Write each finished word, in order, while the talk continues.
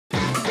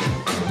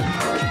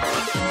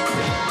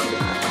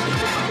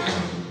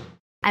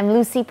I'm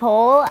Lucie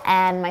Pohl,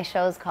 and my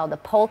show is called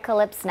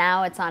Apohlcalypse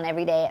Now. It's on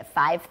every day at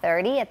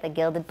 5:30 at the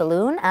Gilded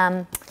Balloon.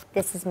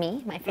 This is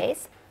me, my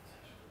face.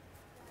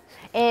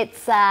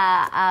 It's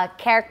a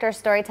character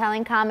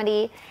storytelling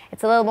comedy.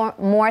 It's a little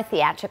more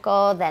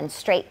theatrical than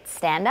straight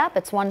stand-up.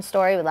 It's one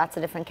story with lots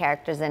of different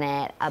characters in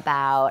it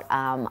about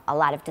a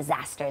lot of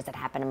disasters that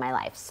happened in my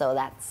life. So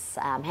that's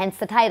hence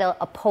the title,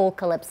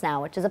 Apohlcalypse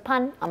Now, which is a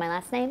pun on my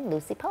last name,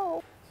 Lucie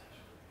Pohl.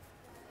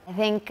 I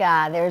think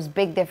there's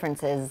big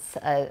differences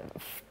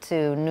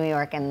to New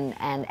York and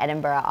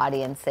Edinburgh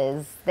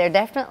audiences. They're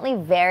definitely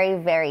very,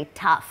 very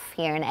tough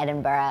here in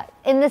Edinburgh.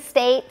 In the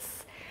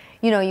States,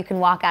 you know, you can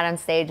walk out on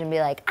stage and be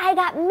like, I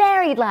got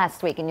married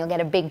last week, and you'll get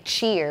a big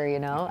cheer, you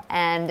know?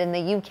 And in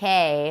the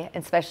UK,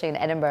 especially in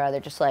Edinburgh, they're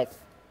just like,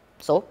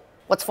 so,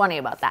 what's funny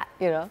about that,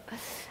 you know?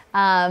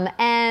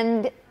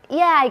 And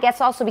yeah, I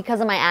guess also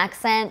because of my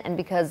accent and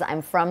because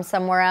I'm from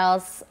somewhere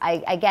else,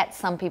 I get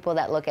some people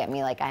that look at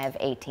me like I have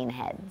 18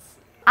 heads.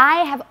 I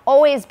have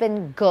always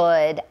been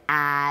good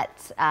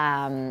at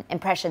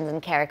impressions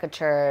and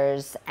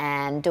caricatures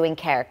and doing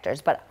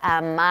characters, but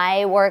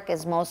my work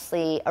is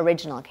mostly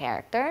original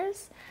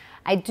characters.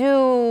 I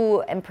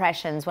do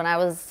impressions. When I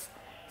was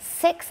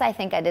 6, I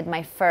think I did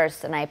my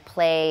first, and I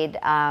played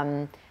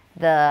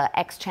the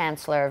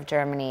ex-chancellor of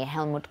Germany,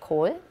 Helmut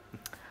Kohl,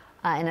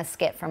 in a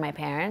skit for my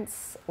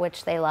parents,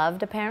 which they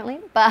loved apparently.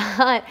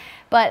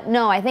 But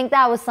no, I think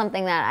that was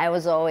something that I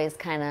was always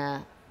kind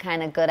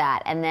of good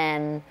at. And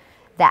then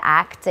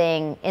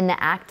in the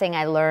acting,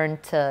 I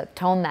learned to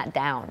tone that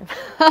down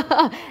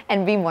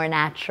and be more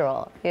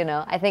natural. You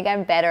know, I think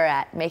I'm better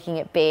at making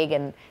it big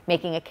and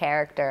making a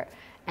character,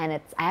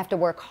 and I have to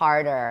work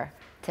harder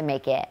to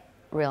make it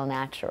real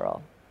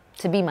natural,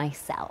 to be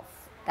myself.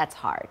 That's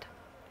hard.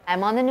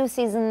 I'm on the new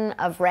season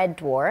of Red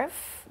Dwarf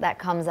that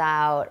comes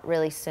out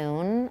really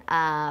soon,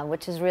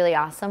 which is really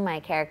awesome. My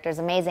character's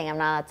amazing. I'm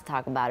not allowed to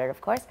talk about it, of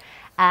course.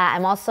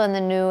 I'm also in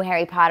the new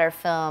Harry Potter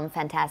film,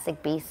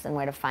 Fantastic Beasts and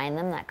Where to Find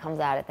Them, that comes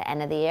out at the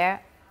end of the year.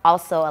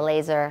 Also a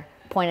laser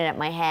pointed at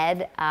my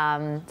head,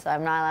 so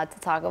I'm not allowed to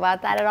talk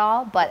about that at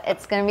all, but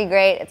it's gonna be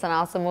great. It's an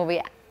awesome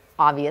movie,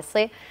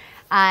 obviously.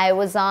 I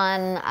was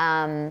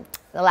on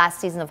the last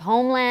season of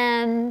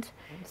Homeland,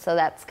 so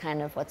that's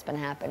kind of what's been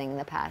happening in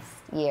the past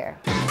year.